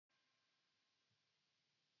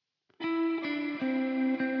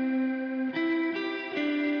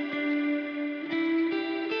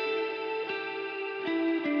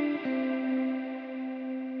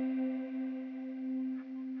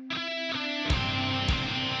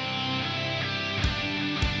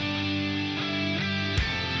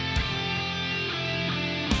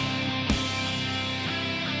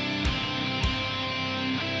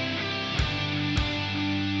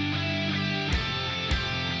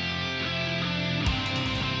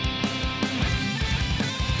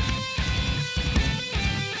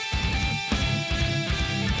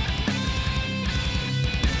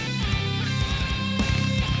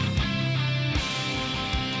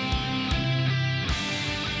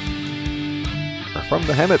From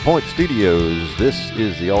the Hammett Point Studios, this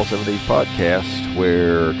is the All 7 Days podcast,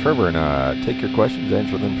 where Trevor and I take your questions,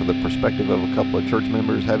 answer them from the perspective of a couple of church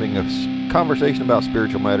members having a conversation about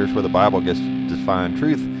spiritual matters where the Bible gets to define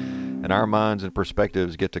truth and our minds and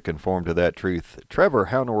perspectives get to conform to that truth. Trevor,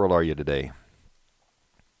 how in the world are you today?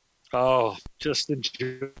 Oh, just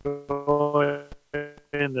enjoying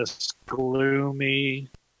this gloomy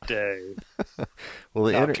day. Well,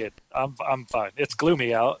 I'm fine. It's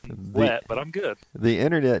gloomy out and wet, but I'm good. The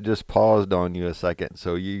internet just paused on you a second,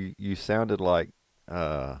 so you sounded like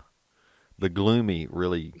the gloomy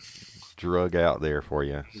really drug out there for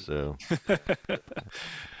you. So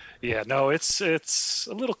Yeah, no, it's a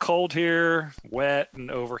little cold here, wet and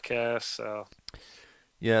overcast. So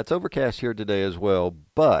yeah, it's overcast here today as well,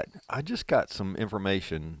 but I just got some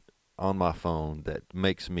information on my phone that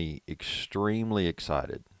makes me extremely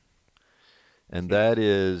excited. And that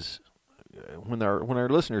is, when our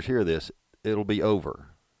listeners hear this, it'll be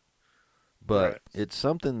over. But Right. it's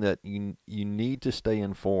something that you need to stay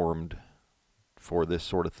informed for this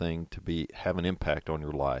sort of thing to have an impact on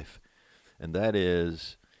your life. And that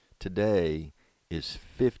is, today is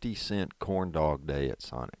 50-cent corn dog day at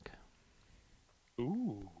Sonic.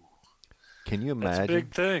 Ooh, Can you that's a imagine?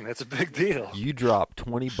 big thing. That's a big deal. You drop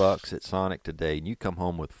 $20 at Sonic today, and you come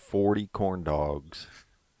home with 40 corn dogs.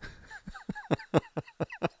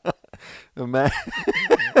 Ima-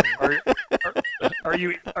 Are,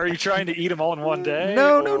 are you trying to eat them all in one day?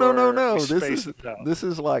 No. Or you This space is it out? this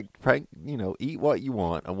is like eat what you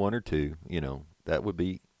want, a one or two. That would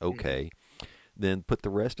be okay. Then put the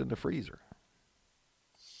rest in the freezer.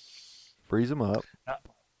 Freeze them up.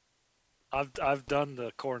 I've done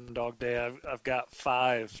the corn dog day. I've got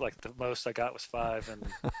five. Like the most I got was five, and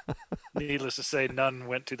needless to say, none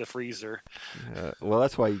went to the freezer. Well,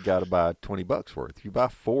 that's why you got to buy $20 worth. If you buy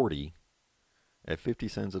 40 at 50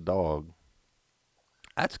 cents a dog,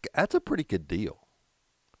 that's a pretty good deal.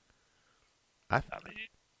 I I mean,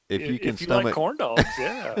 If you can if you like stomach corn dogs,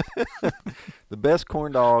 yeah. the best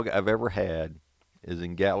corn dog I've ever had is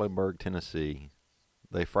in Gatlinburg, Tennessee.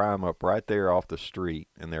 They fry them up right there off the street,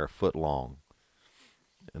 and they're a foot long,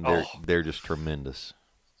 and they're Oh, they're just tremendous.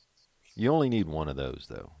 You only need one of those,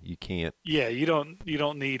 though. You can't, yeah. You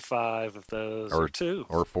don't need five of those or or two.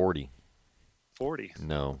 40. 40.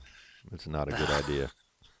 No, it's not a good idea.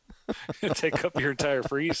 Take up your entire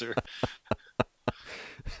freezer.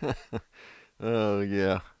 Oh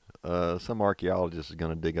yeah. Some archaeologist is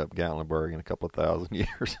going to dig up Gatlinburg in a couple of thousand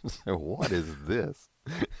years and say, "What is this?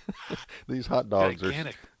 These hot dogs are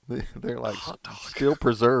Gigantic they're like hot dog. still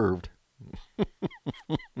preserved."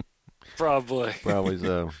 Probably. Probably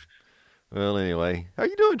so. Well, anyway, how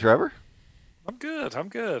you doing, Trevor? I'm good. I'm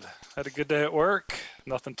good. Had a good day at work.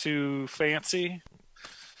 Nothing too fancy.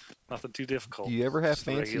 Nothing too Do difficult. you ever have Just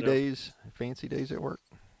the fancy regular. days? Fancy days at work?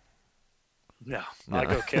 No, I No.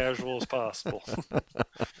 go casual as possible.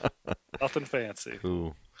 Nothing fancy.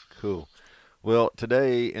 Cool, cool. Well,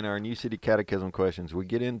 today in our New City Catechism questions, we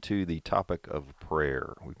get into the topic of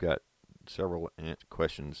prayer. We've got several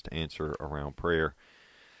questions to answer around prayer.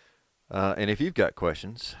 And if you've got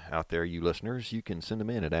questions out there, you listeners, you can send them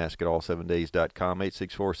in at askitall7days.com,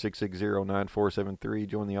 864-660-9473.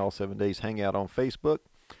 Join the All 7 Days Hangout on Facebook.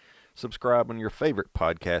 Subscribe on your favorite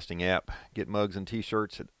podcasting app. Get mugs and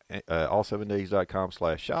t-shirts at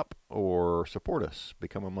all7days.com/shop, or support us.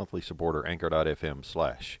 Become a monthly supporter,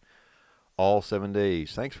 anchor.fm/all 7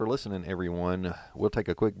 days. Thanks for listening, everyone. We'll take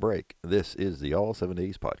a quick break. This is the All 7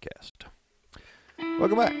 Days podcast.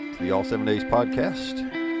 Welcome back to the All 7 Days podcast.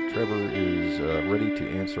 Trevor is ready to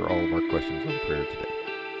answer all of our questions on prayer today.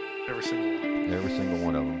 Every single one. Every single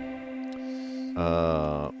one of them.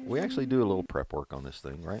 We actually do a little prep work on this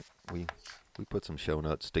thing, right? We put some show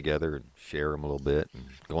notes together and share them a little bit and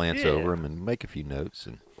glance over Yeah. them and make a few notes.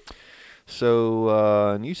 And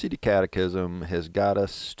so, New City Catechism has got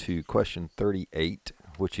us to question 38,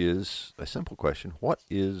 which is a simple question. What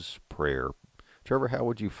is prayer? Trevor, how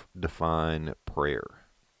would you define prayer?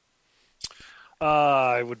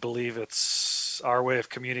 I would believe it's our way of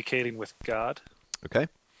communicating with God. Okay.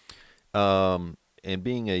 And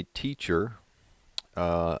being a teacher,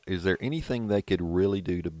 is there anything they could really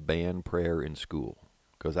do to ban prayer in school?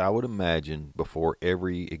 Because I would imagine before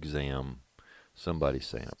every exam, somebody's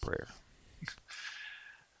saying a prayer.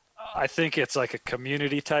 I think it's like a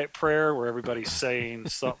community type prayer where everybody's saying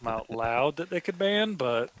something out loud that they could ban,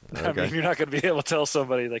 but I mean, Okay. you're not going to be able to tell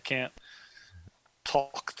somebody they can't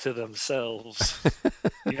talk to themselves.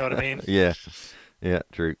 You know what I mean? Yeah. Yeah.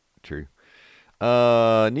 True.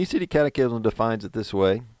 New City Catechism defines it this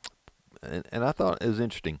way, and I thought it was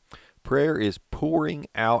interesting. Prayer is pouring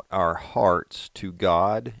out our hearts to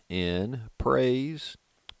God in praise,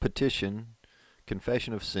 petition,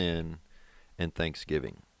 confession of sin, and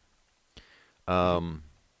thanksgiving. The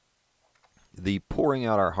pouring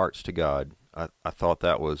out our hearts to God, I thought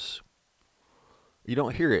that was, you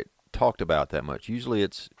don't hear it talked about that much. Usually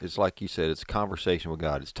it's like you said, it's conversation with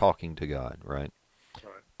God. It's talking to God, right?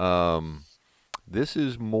 Right. This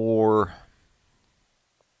is more,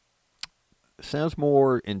 sounds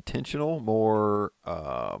more intentional, more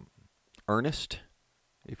earnest,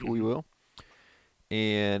 if we will.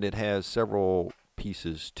 And it has several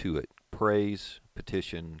pieces to it: praise,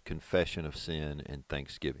 petition, confession of sin, and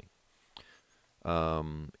thanksgiving.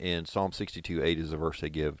 And Psalm 62:8 is the verse they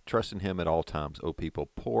give. Trust in him at all times, O people.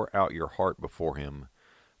 Pour out your heart before him.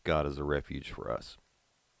 God is a refuge for us.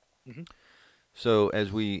 Mm-hmm. So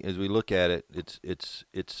as we look at it,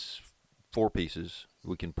 it's four pieces.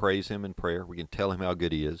 We can praise him in prayer. We can tell him how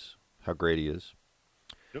good he is, how great he is.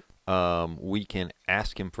 Yep. We can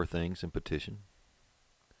ask him for things in petition.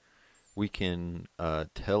 We can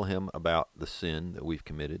tell him about the sin that we've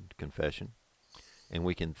committed, confession. And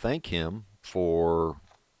we can thank him for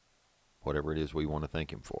whatever it is we want to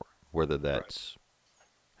thank him for, whether that's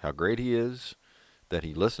how great he is, that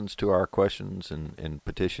he listens to our questions and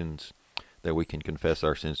petitions, that we can confess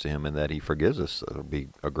our sins to him, and that he forgives us. That'll be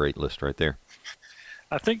a great list right there.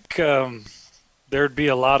 I think there'd be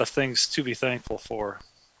a lot of things to be thankful for.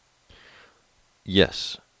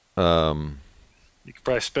 Yes. You could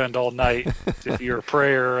probably spend all night, if you're a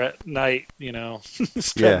prayer at night,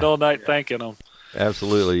 spend all night thanking him.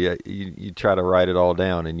 Absolutely. Yeah, you try to write it all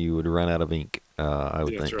down, and you would run out of ink. I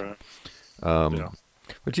would think. That's right.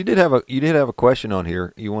 But you did have a question on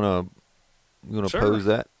here. You wanna Sure. pose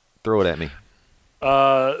that? Throw it at me.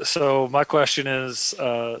 So my question is,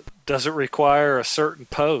 does it require a certain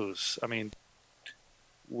pose? I mean,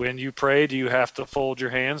 when you pray, do you have to fold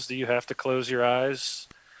your hands? Do you have to close your eyes?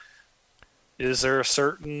 Is there a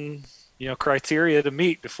certain, criteria to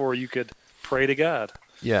meet before you could pray to God?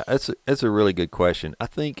 Yeah, that's a really good question. I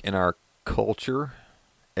think in our culture,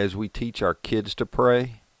 as we teach our kids to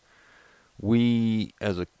pray, we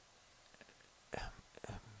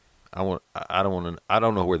I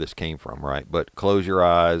don't know where this came from, right? But close your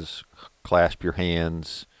eyes, clasp your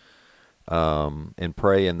hands, and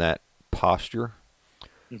pray in that posture.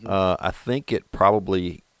 Mm-hmm. I think it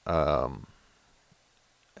probably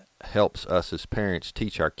helps us as parents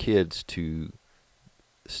teach our kids to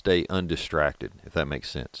stay undistracted, if that makes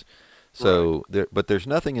sense. So, Right. but there's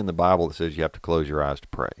nothing in the Bible that says you have to close your eyes to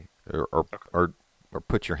pray, or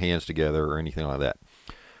put your hands together or anything like that.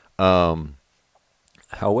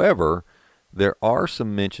 However, there are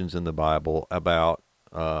some mentions in the Bible about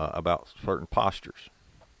certain postures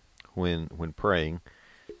when praying,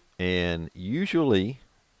 and usually,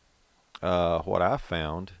 what I've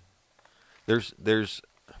found, there's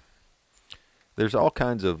all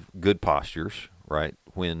kinds of good postures, right?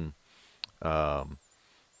 When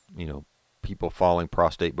people falling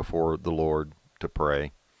prostrate before the Lord to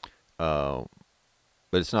pray, but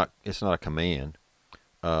it's not a command.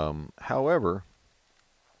 However,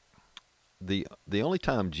 the only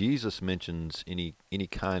time Jesus mentions any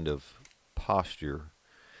kind of posture,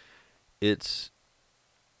 it's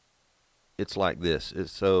like this.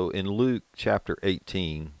 So in Luke chapter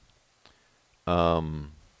 18,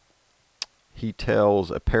 he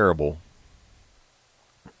tells a parable.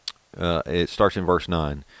 It starts in verse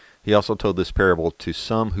 9. He also told this parable to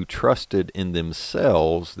some who trusted in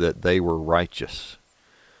themselves that they were righteous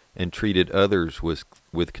and treated others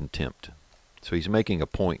with contempt. So he's making a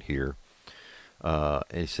point here.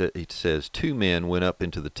 He says, two men went up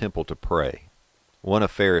into the temple to pray, one a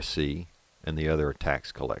Pharisee and the other a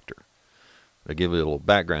tax collector. I'll give you a little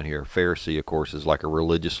background here. A Pharisee, of course, is like a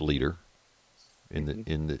religious leader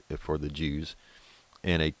for the Jews,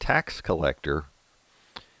 and a tax collector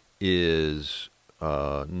is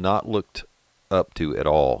not looked up to at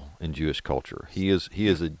all in Jewish culture. He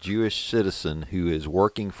is a Jewish citizen who is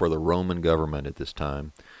working for the Roman government at this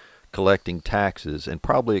time, collecting taxes and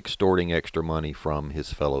probably extorting extra money from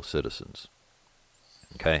his fellow citizens.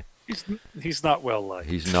 Okay? He's not well liked.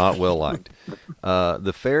 He's not well liked.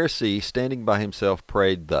 The Pharisee, standing by himself,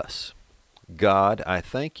 prayed thus: God, I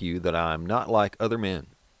thank you that I am not like other men,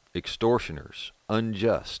 extortioners,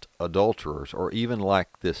 unjust, adulterers, or even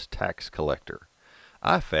like this tax collector.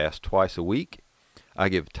 I fast twice a week. I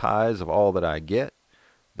give tithes of all that I get.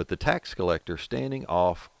 But the tax collector, standing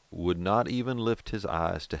off, would not even lift his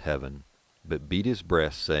eyes to heaven, but beat his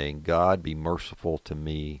breast, saying, God, be merciful to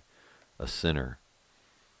me, a sinner.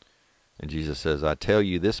 And Jesus says, I tell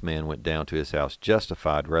you, this man went down to his house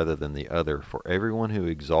justified rather than the other. For everyone who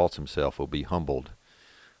exalts himself will be humbled,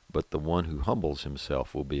 but the one who humbles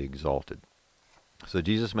himself will be exalted. So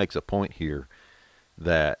Jesus makes a point here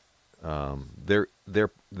that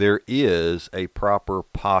there is a proper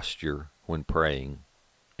posture when praying,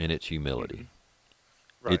 and it's humility.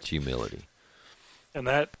 Right. It's humility. And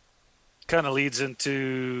that kind of leads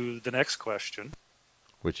into the next question,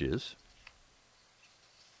 Which is?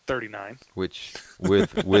 39. Which,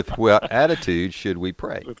 with what attitude should we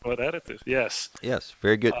pray? With what attitude? Yes. Yes,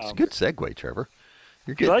 very good. It's a good segue, Trevor.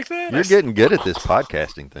 You like that? You're getting good at this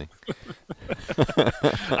podcasting thing.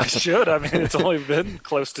 I should. I mean, it's only been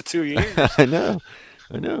close to 2 years. I know.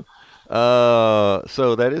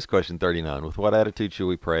 So that is question 39. With what attitude should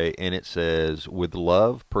we pray? And it says, with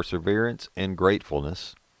love, perseverance, and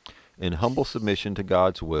gratefulness, in humble submission to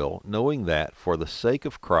God's will, knowing that for the sake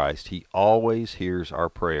of Christ, He always hears our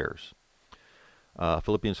prayers.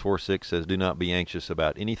 Philippians 4:6 says, do not be anxious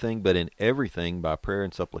about anything, but in everything by prayer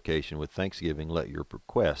and supplication with thanksgiving, let your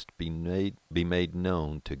request be made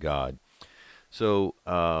known to God. So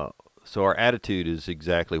our attitude is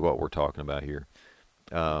exactly what we're talking about here.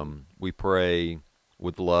 We pray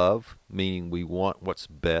with love, meaning we want what's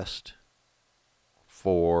best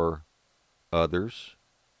for others.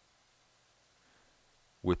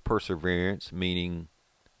 With perseverance, meaning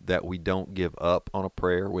that we don't give up on a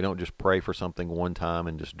prayer. We don't just pray for something one time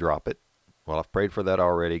and just drop it. Well, I've prayed for that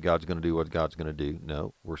already. God's going to do what God's going to do.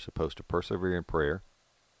 No, we're supposed to persevere in prayer.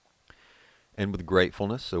 And with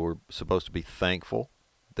gratefulness, so we're supposed to be thankful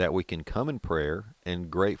that we can come in prayer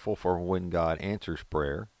and grateful for when God answers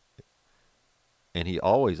prayer. And He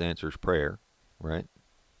always answers prayer, right?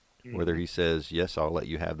 Mm-hmm. Whether He says, yes, I'll let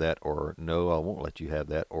you have that, or no, I won't let you have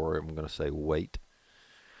that, or I'm going to say, wait.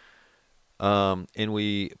 And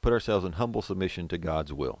we put ourselves in humble submission to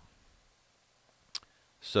God's will.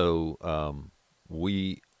 So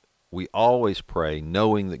we always pray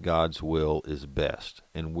knowing that God's will is best.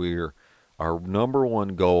 And our number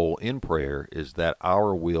one goal in prayer is that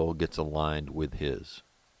our will gets aligned with His.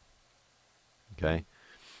 Okay?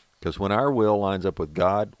 Because when our will lines up with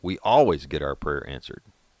God, we always get our prayer answered,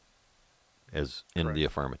 as in the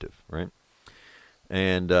affirmative, right?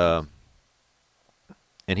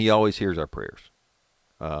 And He always hears our prayers.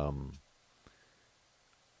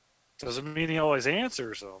 Doesn't mean He always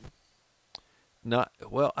answers them.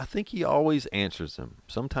 Well, I think He always answers them.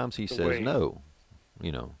 Sometimes He says no,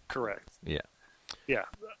 Correct. Yeah. Yeah.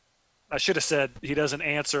 I should have said He doesn't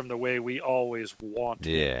answer them the way we always want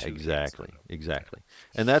Him to. Yeah, exactly.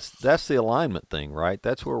 And that's the alignment thing, right?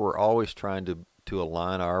 That's where we're always trying to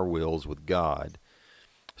align our wills with God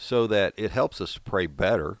so that it helps us pray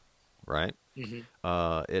better, right? Mm-hmm.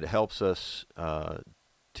 It helps us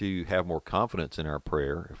to have more confidence in our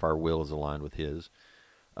prayer if our will is aligned with His,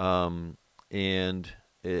 and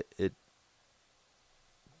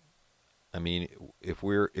I mean, if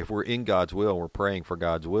we're in God's will and we're praying for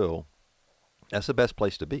God's will, that's the best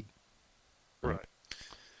place to be. Right.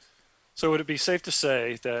 So would it be safe to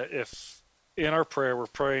say that if in our prayer we're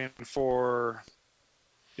praying for,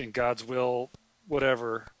 in God's will,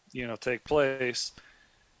 whatever take place,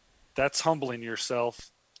 that's humbling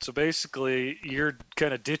yourself. So basically, you're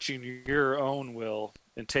kind of ditching your own will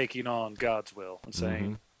and taking on God's will and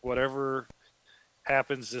saying, whatever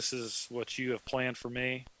happens, this is what you have planned for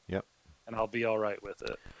me. Yep. And I'll be all right with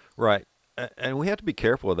it. Right. And we have to be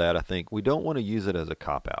careful of that, I think. We don't want to use it as a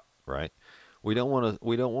cop-out, right? We don't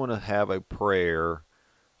want to have a prayer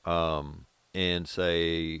and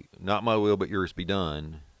say, not my will, but yours be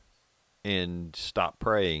done, and stop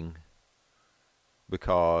praying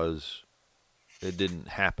because it didn't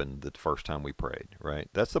happen the first time we prayed, right?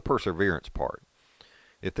 That's the perseverance part.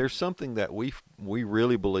 If there's something that we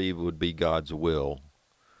really believe would be God's will,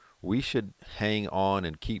 we should hang on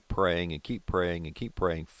and keep praying and keep praying and keep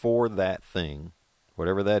praying for that thing,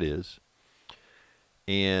 whatever that is,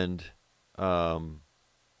 and not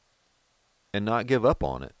give up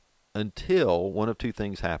on it until one of two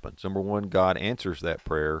things happens. Number one, God answers that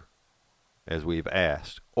prayer as we've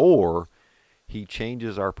asked, or He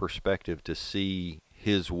changes our perspective to see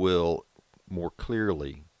His will more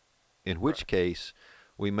clearly, in which case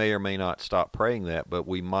we may or may not stop praying that, but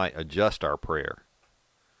we might adjust our prayer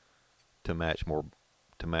to match more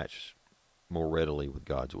readily with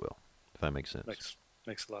God's will, if that makes sense.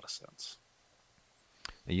 Makes a lot of sense.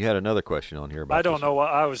 And you had another question on here about I don't know.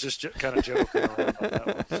 I was just kind of joking around on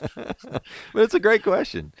that one. But it's a great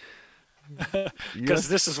question. Because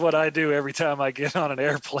this is what I do every time I get on an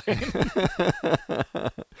airplane.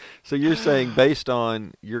 So you're saying, based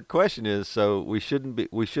on your question is, so we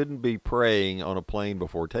shouldn't be praying on a plane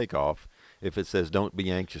before takeoff. if it says don't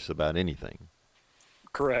be anxious about anything.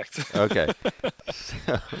 Correct. Okay. So,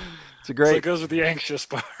 it's a So great. it goes with the anxious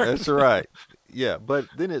part. That's right. Yeah, but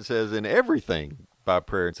then it says in everything by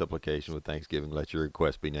prayer and supplication with thanksgiving, let your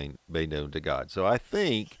requests be known to God. So I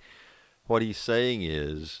think what he's saying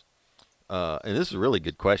is, and this is a really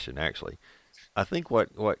good question actually. I think what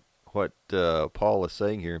Paul is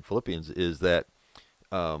saying here in Philippians is that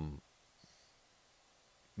um,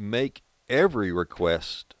 make every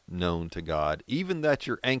request known to God, even that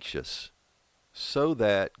you're anxious, so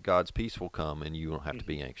that God's peace will come and you don't have to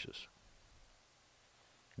be anxious.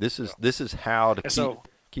 This is how to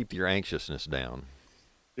keep your anxiousness down.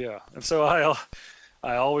 Yeah, and so I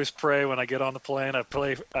always pray when I get on the plane. I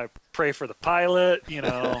pray for the pilot,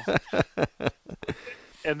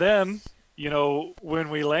 and then when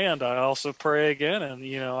we land, I also pray again, and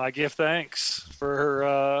I give thanks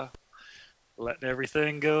for letting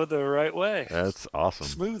everything go the right way. That's awesome.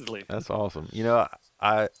 Smoothly. That's awesome.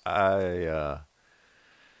 I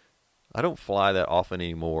don't fly that often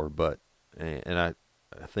anymore, but and I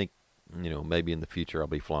think maybe in the future I'll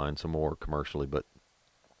be flying some more commercially, but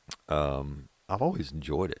I've always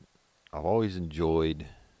enjoyed it. I've always enjoyed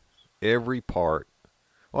every part.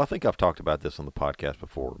 Well, I think I've talked about this on the podcast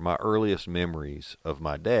before. My earliest memories of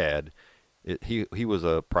my dad, he was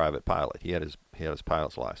a private pilot. He had his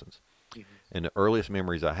pilot's license, and the earliest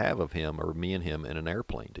memories I have of him are me and him in an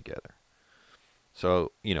airplane together.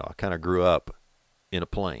 So I kind of grew up in a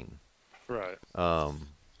plane. Right.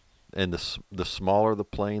 And the smaller the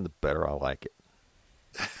plane, the better I like it.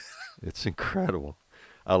 It's incredible.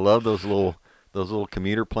 I love those little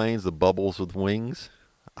commuter planes, the bubbles with wings.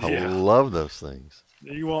 I love those things.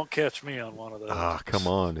 You won't catch me on one of those. Ah, come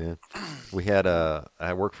on, man.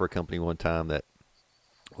 I worked for a company one time that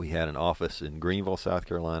we had an office in Greenville, South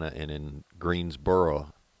Carolina, and in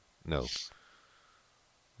Greensboro. No. Is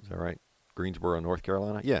that right? Greensboro, North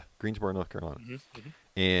Carolina? Yeah, Greensboro, North Carolina. Mm-hmm.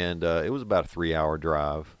 And it was about a 3-hour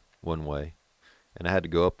drive one way. And I had to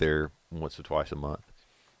go up there once or twice a month.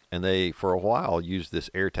 And they, for a while, used this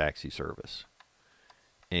air taxi service.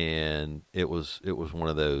 And it was one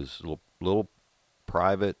of those little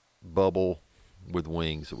private bubble with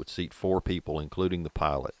wings that would seat 4 people, including the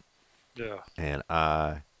pilot. Yeah. And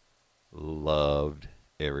I loved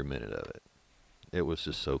every minute of it. It was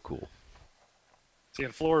just so cool. See,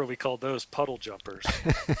 in Florida, we called those puddle jumpers.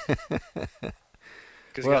 Because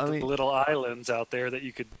you got the little islands out there that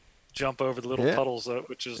you could jump over the little puddles,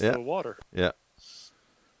 which is the water. Yeah.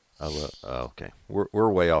 Okay. We're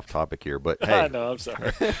way off topic here, but hey. I know, I'm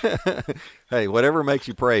sorry. Hey, whatever makes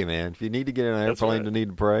you pray, man. If you need to get on an airplane to need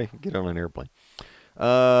to pray, get on an airplane.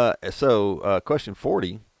 So question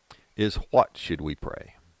 40 is, what should we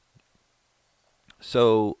pray?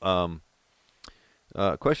 So,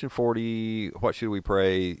 question 40, what should we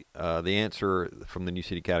pray? The answer from the New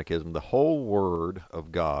City Catechism: the whole Word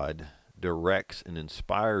of God directs and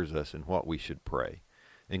inspires us in what we should pray,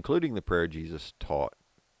 including the prayer Jesus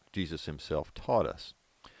himself taught us.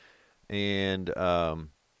 And in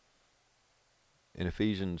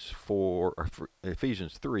Ephesians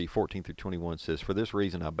 3:14 through 21 says, "For this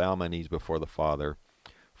reason I bow my knees before the Father,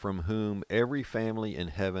 from whom every family in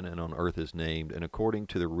heaven and on earth is named, and according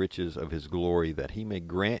to the riches of his glory, that he may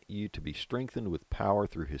grant you to be strengthened with power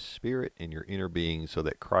through his Spirit in your inner being, so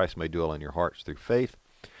that Christ may dwell in your hearts through faith,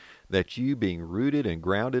 that you, being rooted and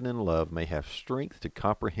grounded in love, may have strength to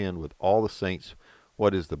comprehend with all the saints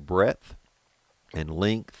what is the breadth and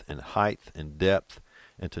length and height and depth,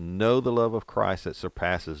 and to know the love of Christ that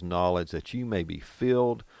surpasses knowledge, that you may be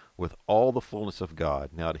filled with all the fullness of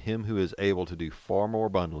God. Now to him who is able to do far more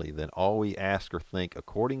abundantly than all we ask or think,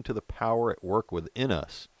 according to the power at work within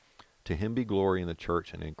us, to him be glory in the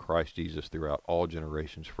church and in Christ Jesus throughout all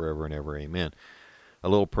generations, forever and ever. Amen." A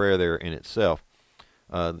little prayer there in itself.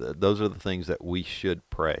 Those are the things that we should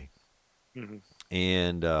pray. Mm-hmm.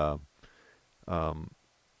 And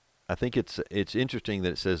I think it's interesting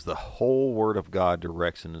that it says the whole Word of God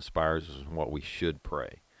directs and inspires us in what we should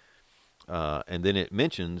pray. And then it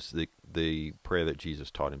mentions the prayer that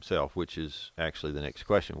Jesus taught himself, which is actually the next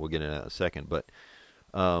question. We'll get into that in a second. But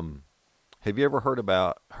have you ever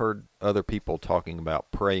heard other people talking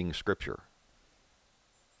about praying Scripture?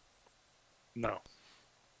 No.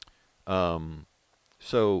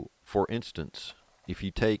 So, for instance, if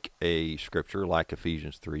you take a Scripture like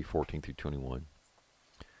Ephesians 3:14 through 21,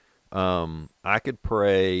 I could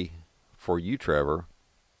pray for you, Trevor,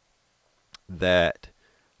 that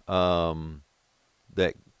God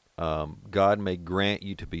may grant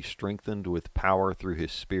you to be strengthened with power through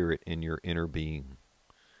his Spirit in your inner being,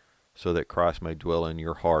 so that Christ may dwell in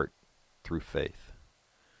your heart through faith.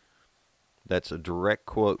 That's a direct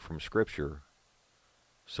quote from Scripture,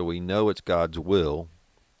 so we know it's God's will,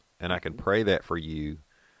 and I can pray that for you,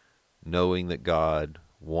 knowing that God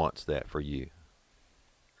wants that for you.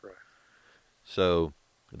 Correct. So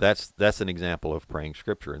that's an example of praying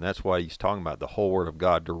Scripture, and that's why he's talking about the whole Word of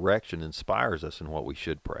God. Direction inspires us in what we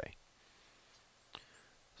should pray.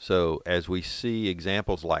 So as we see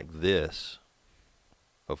examples like this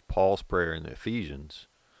of Paul's prayer in the Ephesians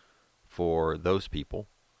for those people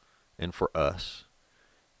and for us,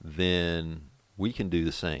 then we can do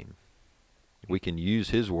the same. We can use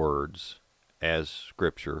his words as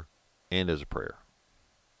Scripture and as a prayer.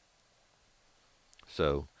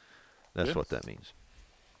 So that's what that means.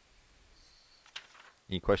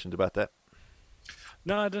 Any questions about that?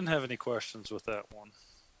 No, I didn't have any questions with that one.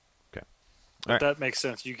 Okay. But All right. that makes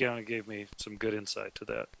sense. You kind of gave me some good insight to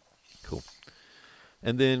that. Cool.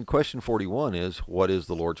 And then question 41 is, what is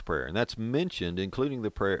the Lord's Prayer? And that's mentioned, including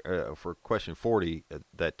the prayer, for question 40,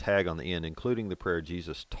 that tag on the end, including the prayer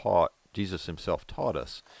Jesus himself taught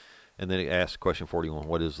us. And then it asks question 41,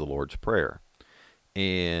 what is the Lord's Prayer?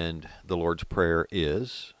 And the Lord's Prayer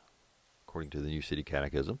is, according to the New City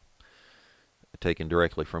Catechism, taken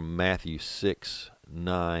directly from Matthew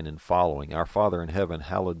 6:9 and following. Our Father in heaven,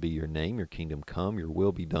 hallowed be your name. Your kingdom come. Your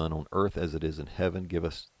will be done on earth as it is in heaven. Give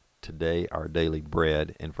us today our daily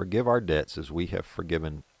bread, and forgive our debts as we have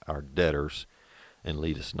forgiven our debtors. And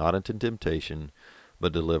lead us not into temptation,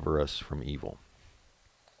 but deliver us from evil.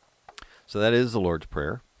 So that is the Lord's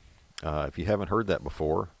Prayer. If you haven't heard that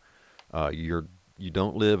before, you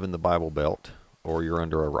don't live in the Bible Belt, or you're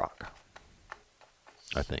under a rock,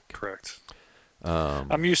 I think. Correct.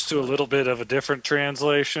 I'm used to a little bit of a different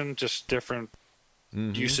translation, just different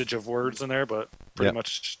usage of words in there, but pretty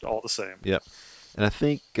much all the same. Yep. And I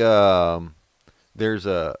think there's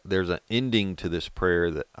an ending to this prayer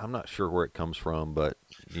that I'm not sure where it comes from, but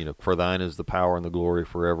for thine is the power and the glory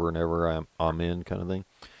forever and ever, amen, kind of thing.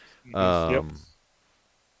 I'm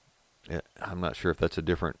not sure if that's a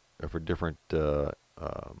different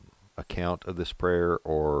account of this prayer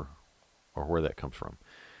or where that comes from.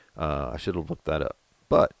 I should have looked that up.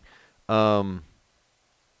 But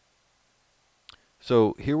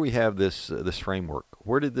so here we have this framework.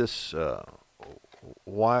 Where did this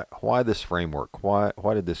why this framework? Why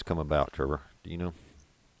did this come about, Trevor? Do you know?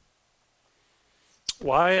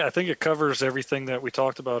 Why? I think it covers everything that we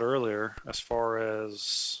talked about earlier, as far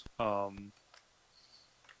as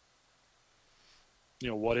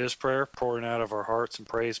what is prayer? Pouring out of our hearts in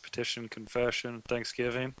praise, petition, confession,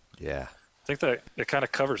 thanksgiving. Yeah. I think that it kind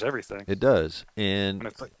of covers everything. It does, and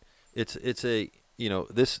it's a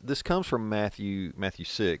this comes from Matthew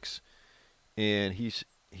 6, and he's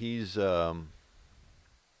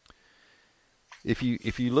if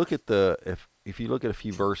you look at if you look at a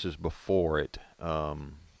few verses before it,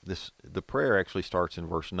 the prayer actually starts in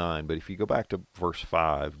verse 9, but if you go back to verse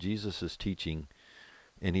 5, Jesus is teaching,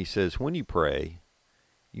 and he says, when you pray,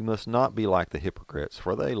 you must not be like the hypocrites,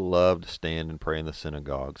 for they love to stand and pray in the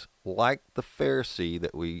synagogues, like the Pharisee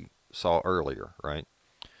that we saw earlier, right?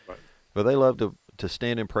 But they love to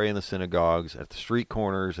stand and pray in the synagogues, at the street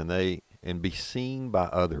corners, and be seen by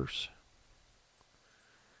others.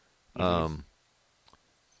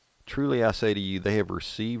 Truly I say to you, they have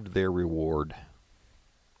received their reward.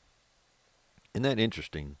 Isn't that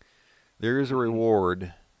interesting? There is a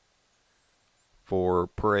reward for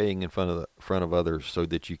praying in front of others so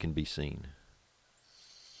that you can be seen.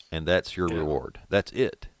 And that's your reward. That's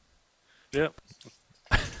it. Yep.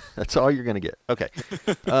 That's all you're going to get. Okay.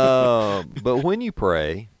 But when you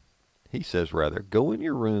pray, he says rather, go in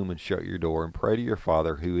your room and shut your door and pray to your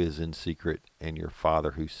Father who is in secret, and your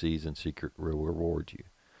Father who sees in secret will reward you.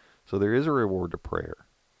 So there is a reward to prayer.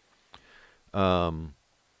 And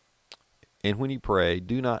when you pray,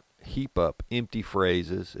 do not heap up empty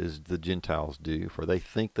phrases as the Gentiles do, for they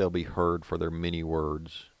think they'll be heard for their many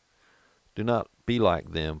words. Do not be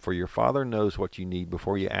like them, for your Father knows what you need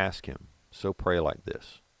before you ask him. So pray like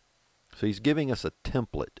this. So he's giving us a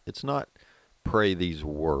template. It's not pray these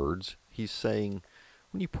words. He's saying,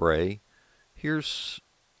 when you pray, here's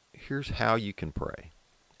how you can pray.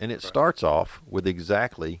 And it starts off with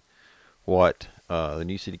exactly what the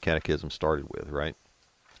New City Catechism started with, right?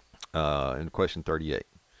 In question 38.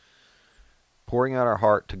 Pouring out our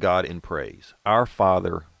heart to God in praise. Our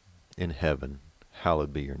Father in heaven,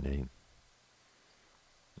 hallowed be your name.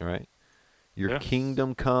 All right? Your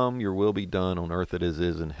kingdom come, your will be done on earth as it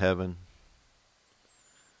is in heaven.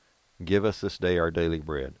 Give us this day our daily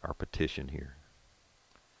bread, our petition here.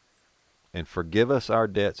 And forgive us our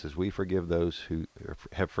debts as we forgive those who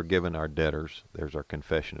have forgiven our debtors. There's our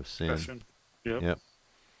confession of sin. Yep.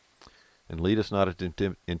 And lead us not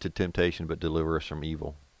into temptation, but deliver us from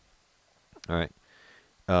evil. All right.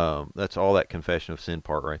 That's all that confession of sin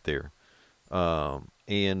part right there.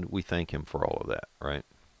 And we thank him for all of that, right?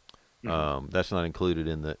 That's not included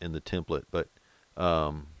in the template, but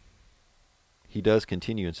he does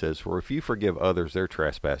continue and says, "For if you forgive others their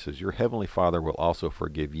trespasses, your heavenly Father will also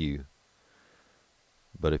forgive you.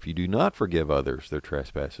 But if you do not forgive others their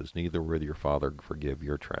trespasses, neither will your Father forgive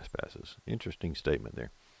your trespasses." Interesting statement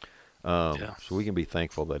there. So we can be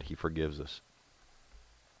thankful that he forgives us.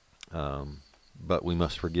 But we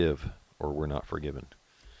must forgive, or we're not forgiven.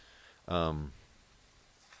 A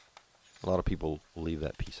lot of people leave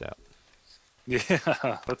that piece out.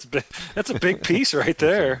 Yeah, that's big. That's a big piece right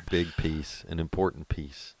there. Big piece, an important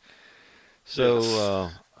piece.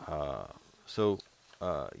 So,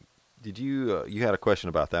 did you had a question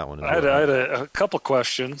about that one? I had a couple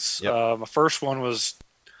questions. Yep. My first one was,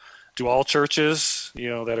 do all churches,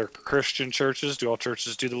 that are Christian churches, do all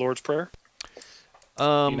churches do the Lord's Prayer?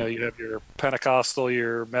 You have your Pentecostal,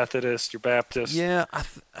 your Methodist, your Baptist. Yeah,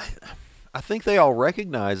 I think they all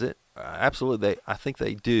recognize it. Absolutely, I think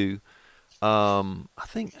they do. I'm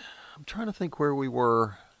trying to think where we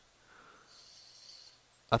were.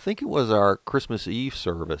 I think it was our Christmas Eve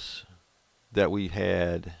service that we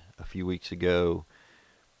had a few weeks ago,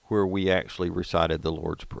 where we actually recited the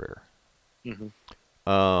Lord's Prayer. And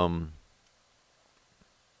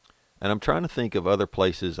I'm trying to think of other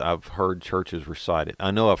places I've heard churches recite it. I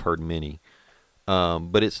know I've heard many,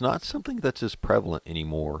 but it's not something that's as prevalent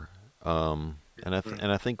anymore. And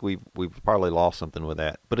I think we've probably lost something with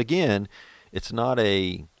that. But again, it's not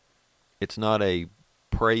a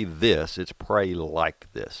pray this, it's pray like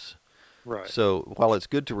this. Right. So while it's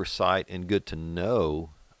good to recite and good to know,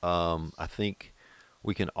 I think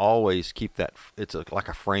we can always keep that. It's like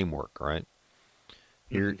a framework, right?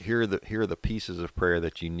 Here are the pieces of prayer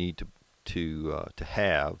that you need to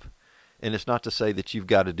have, and it's not to say that you've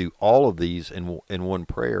got to do all of these in one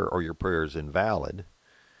prayer or your prayer is invalid.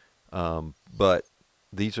 But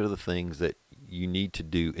these are the things that you need to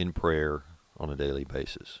do in prayer on a daily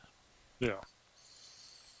basis. Yeah.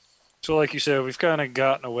 So like you said, we've kind of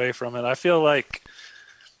gotten away from it. I feel like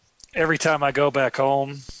every time I go back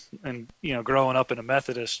home and, growing up in a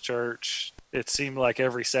Methodist church, it seemed like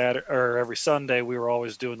every Saturday or every Sunday we were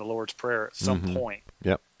always doing the Lord's Prayer at some point.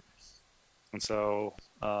 Yep. And so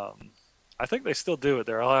I think they still do it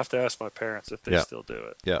there. I'll have to ask my parents if they still do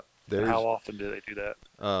it. Yeah. How often do they do that?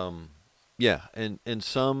 Yeah, and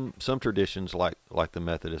some traditions like the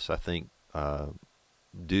Methodists, I think,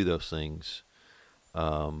 do those things.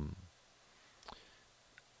 And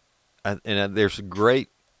there's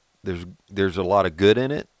a lot of good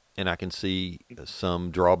in it, and I can see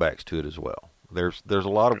some drawbacks to it as well.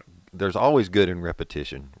 There's always good in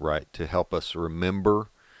repetition, right? To help us remember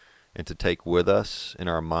and to take with us in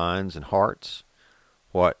our minds and hearts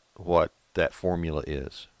what that formula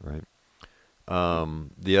is, right?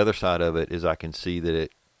 The other side of it is I can see that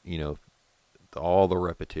it, all the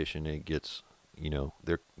repetition, it gets,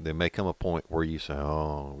 there may come a point where you say,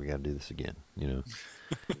 "Oh, we got to do this again,"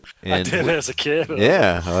 And I did as a kid.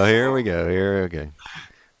 Yeah. Oh, here we go. Okay.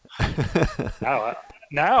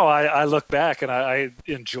 Now I look back and I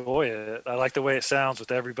enjoy it. I like the way it sounds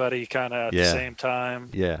with everybody kind of at the same time.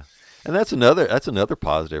 Yeah. And that's another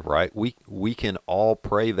positive, right? We can all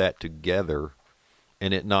pray that together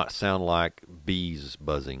and it not sound like bees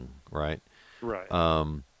buzzing, right? Right.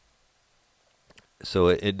 So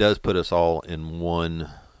it does put us all in one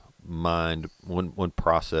mind, one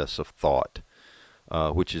process of thought,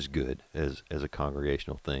 which is good as a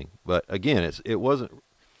congregational thing. But again, it wasn't,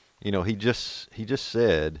 he just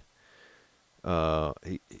said, when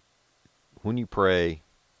you pray,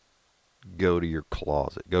 go to your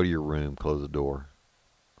closet, go to your room, close the door,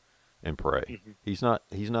 and pray. Mm-hmm.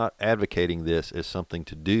 He's not advocating this as something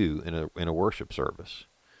to do in a worship service.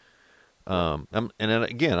 And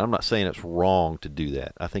again, I'm not saying it's wrong to do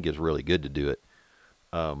that. I think it's really good to do it.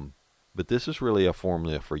 But this is really a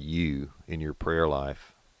formula for you in your prayer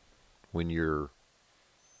life. When you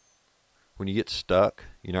get stuck,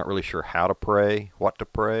 you're not really sure how to pray, what to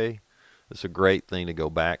pray. It's a great thing to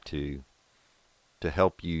go back to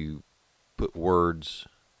help you put words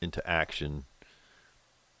into action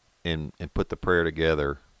and put the prayer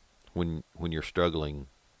together when you're struggling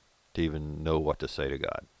to even know what to say to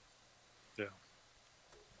God. Yeah.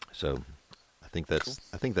 So I think that's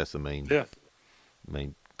the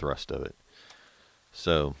main thrust of it.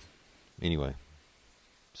 So anyway,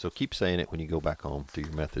 so keep saying it when you go back home to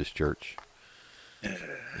your Methodist church.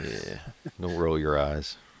 Yeah. Don't roll your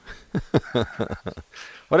eyes.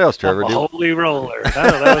 What else, Trevor? I'm a holy roller. No,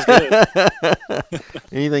 that was good.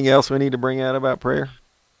 Anything else we need to bring out about prayer?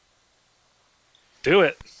 Do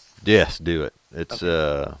it. Yes, do it. It's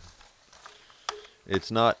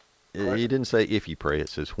not. He didn't say if you pray. It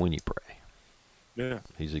says when you pray. Yeah.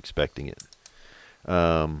 He's expecting it.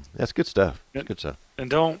 That's good stuff. Good stuff. And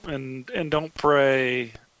don't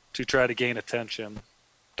pray to try to gain attention.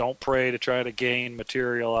 Don't pray to try to gain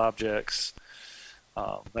material objects.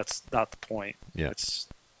 That's not the point. Yeah.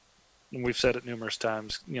 And we've said it numerous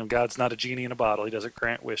times. God's not a genie in a bottle. He doesn't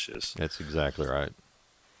grant wishes. That's exactly right.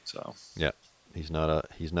 So. Yeah. He's not a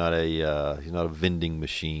vending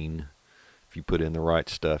machine. If you put in the right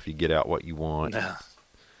stuff, you get out what you want. No.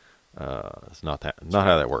 It's not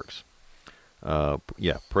how that works.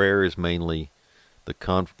 Prayer is mainly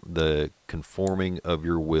the conforming of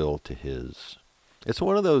your will to His. It's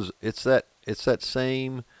one of those. It's that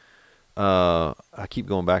same. I keep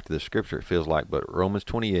going back to the scripture. It feels like, but Romans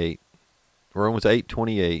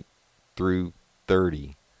 8:28 through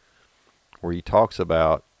 30, where he talks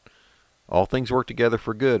about all things work together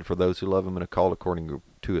for good for those who love Him and are called according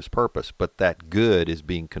to His purpose. But that good is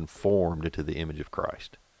being conformed into the image of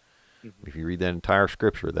Christ. Mm-hmm. If you read that entire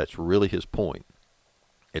scripture, that's really his point.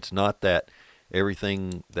 It's not that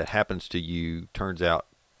everything that happens to you turns out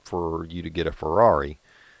for you to get a Ferrari.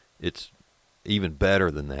 It's even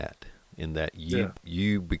better than that, in that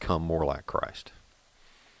you become more like Christ.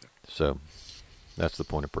 So that's the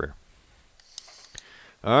point of prayer.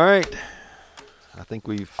 All right. I think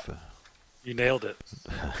we've... You nailed it.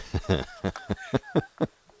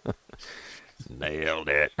 Nailed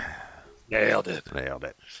it. Nailed it. Nailed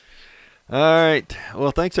it. All right. Well,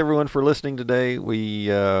 thanks everyone for listening today. We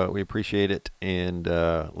appreciate it, and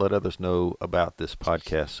let others know about this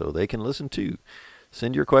podcast so they can listen too.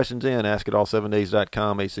 Send your questions in.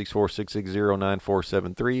 AskItAll7days.com,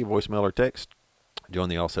 864-660-9473, voicemail or text. Join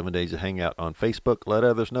the All 7 Days Hangout on Facebook. Let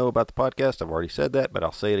others know about the podcast. I've already said that, but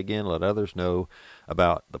I'll say it again. Let others know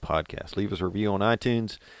about the podcast. Leave us a review on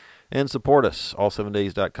iTunes and support us.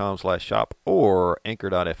 All7days.com/shop or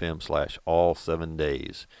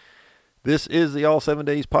anchor.fm/all7days. This is the All 7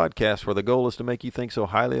 Days podcast, where the goal is to make you think so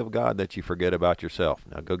highly of God that you forget about yourself.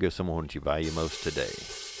 Now go give someone what you value most today.